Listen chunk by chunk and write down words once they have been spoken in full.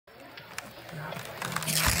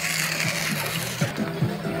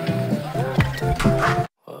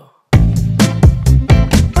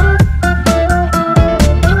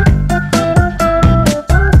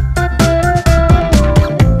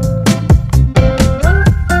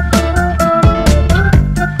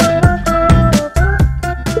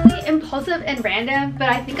And random, but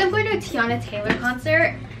I think I'm going to a Tiana Taylor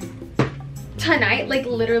concert tonight. Like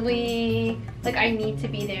literally, like I need to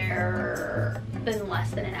be there in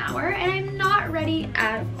less than an hour and I'm not ready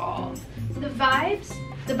at all. The vibes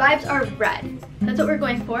are red. That's what we're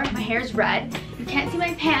going for. My hair's red. You can't see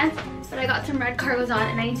my pants, but I got some red cargos on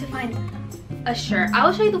and I need to find a shirt. I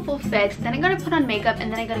will show you the full fix, then I'm gonna put on makeup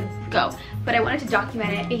and then I gotta go. But I wanted to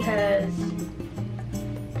document it because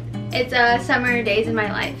it's summer days in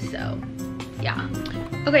my life, so yeah.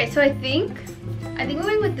 Okay, so I think we're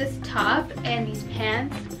going with this top and these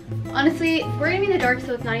pants. Honestly, we're gonna be in the dark,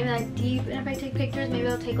 so it's not even that deep. And if I take pictures, maybe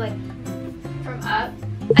I'll take like from up.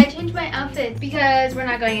 I changed my outfit because we're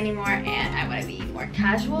not going anymore and I want to be more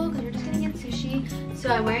casual because we're just gonna get sushi.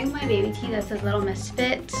 So I'm wearing my baby tee that says Little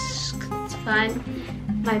Misfit. It's fun.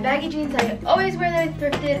 My baggy jeans I always wear that I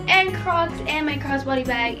thrifted, and Crocs, and my crossbody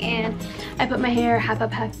bag, and I put my hair half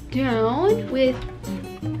up, half down with,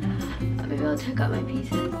 maybe I'll check out my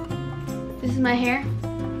pieces. This is my hair.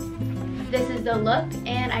 This is the look,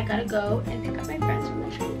 and I gotta go and pick up my friends from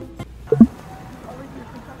the train.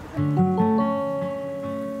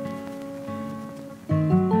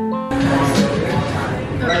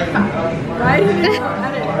 Are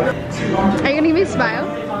you gonna give me a smile?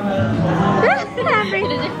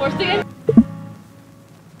 Is it forced again?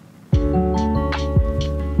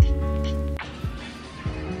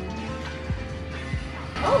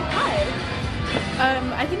 Oh, hi.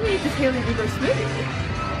 I think we need to Taylor Uber smoothie.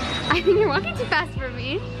 I think you're walking too fast for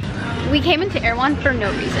me. We came into Erewhon for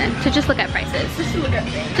no reason, to just look at prices. Just to look at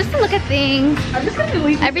things. Just to look at things. I'm just gonna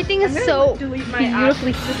delete. Everything is so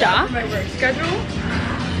beautifully stocked. My work schedule.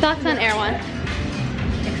 Thoughts on Erewhon?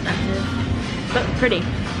 Expensive, but pretty.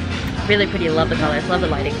 Really pretty. Love the colors. Love the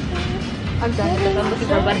lighting. I'm done with this. I'm looking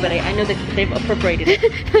for a bun, but I know that they've appropriated it.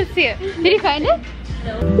 Let's see it. Did you find it?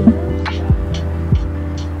 No.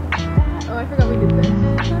 Oh, I forgot we did this.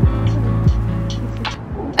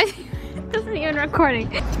 It doesn't even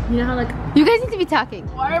recording. You know how like you guys need to be talking.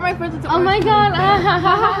 Why are my friends at the Oh my god.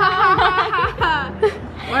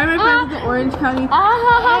 Why are my friends at the Orange County?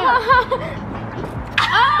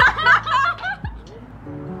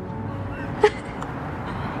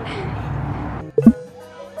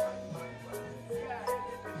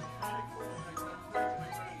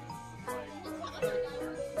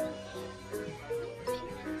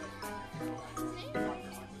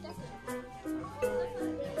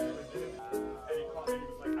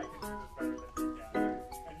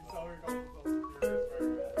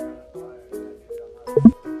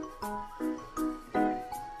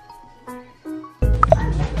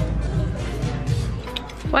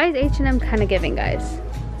 Why is H&M kind of giving, guys?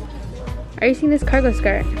 Are you seeing this cargo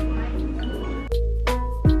skirt?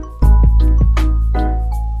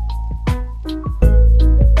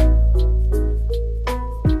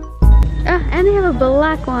 Ah, and they have a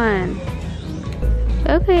black one.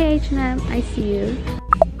 Okay, H&M, I see you.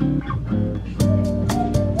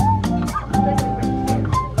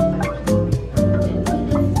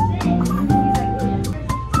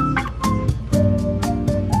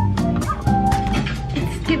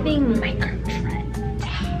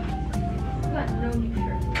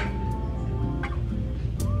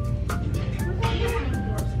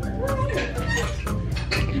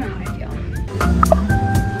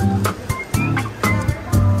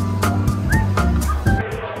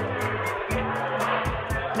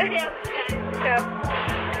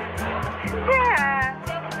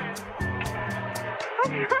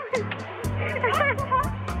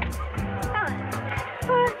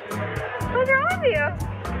 What's wrong with you?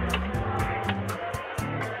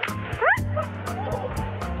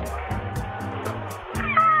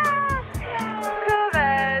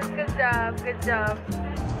 Good job, good job.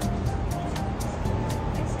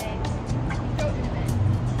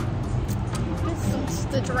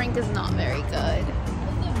 The drink is not very good.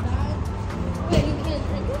 Wait, you can't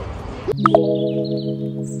drink it?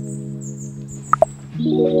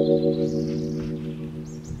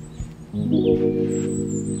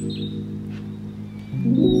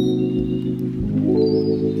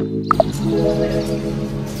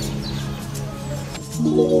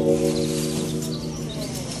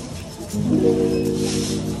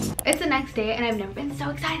 It's the next day and I've never been so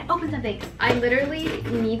excited to open something. I literally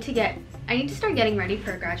need to start getting ready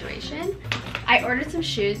for graduation. I ordered some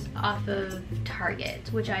shoes off of Target,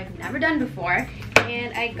 which I've never done before,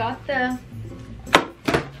 and I got the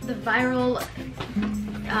the viral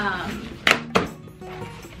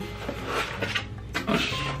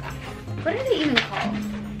what are they even called?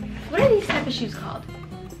 What are these type of shoes called?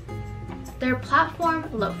 They're platform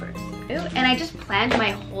loafers. And I just planned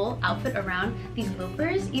my whole outfit around these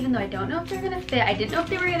loafers, even though I don't know if they're gonna fit. I didn't know if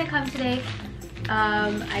they were gonna come today.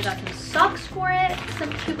 I got some socks for it,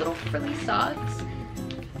 some cute little frilly socks.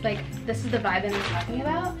 Like, this is the vibe that I'm talking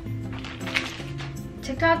about.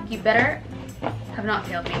 TikTok, you better have not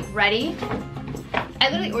failed me. Ready? I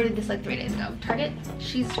literally ordered this like 3 days ago. Target,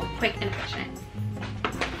 she's quick and efficient.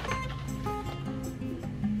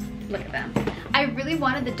 Look at them. I really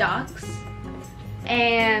wanted the Docs,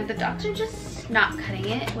 and the Docs are just not cutting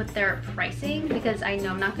it with their pricing because I know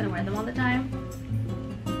I'm not gonna wear them all the time.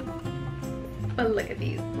 But look at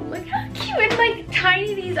these. Look how cute and like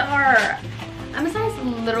tiny these are. I'm a size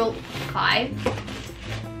literal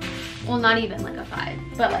 5. Well, not even like a 5,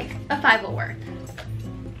 but like a 5 will work.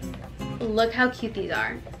 Look how cute these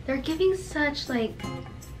are. They're giving such like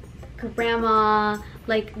grandma,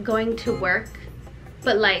 like going to work,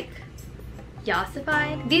 but like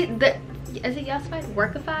yassified. Is it yassified?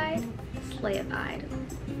 Workified? Slayified.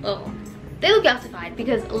 Oh, they look yassified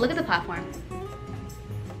because look at the platform.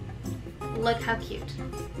 Look how cute.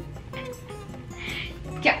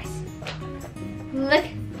 Guys, look.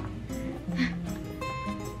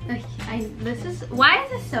 Why is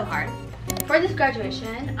this so hard? For this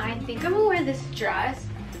graduation, I think I'm gonna wear this dress.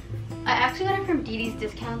 I actually got it from Dee Dee's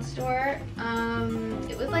discount store.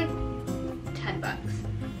 It was like 10 bucks.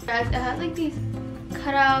 Guys, it has like these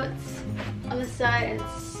cutouts on the side and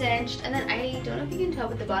it's cinched, and then I don't know if you can tell,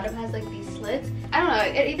 but the bottom has like these slits. I don't know,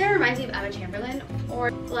 it either reminds me of Emma Chamberlain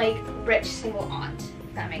or like rich single aunt,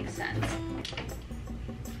 if that makes sense.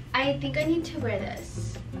 I think I need to wear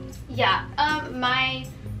this. Yeah, my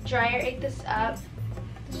dryer ate this up.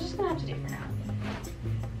 This is just gonna have to do for now.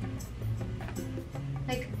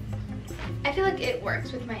 Like, I feel like it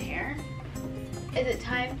works with my hair. Is it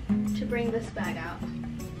time to bring this bag out?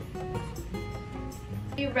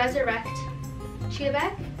 You resurrect cheetah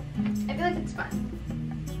bag? I feel like it's fun.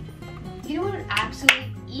 You know what would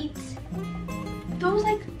absolutely eat? Those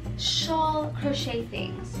like shawl crochet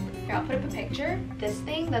things. Here, I'll put up a picture. This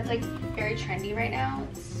thing that's like very trendy right now.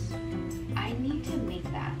 I need to make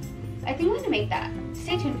that. I think I'm gonna make that.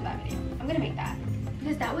 Stay tuned for that video. I'm gonna make that.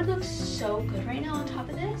 Because that would look so good right now on top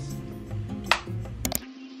of this.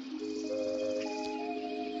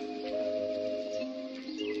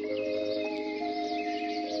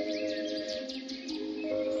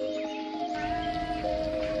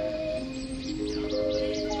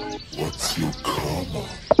 What's your karma?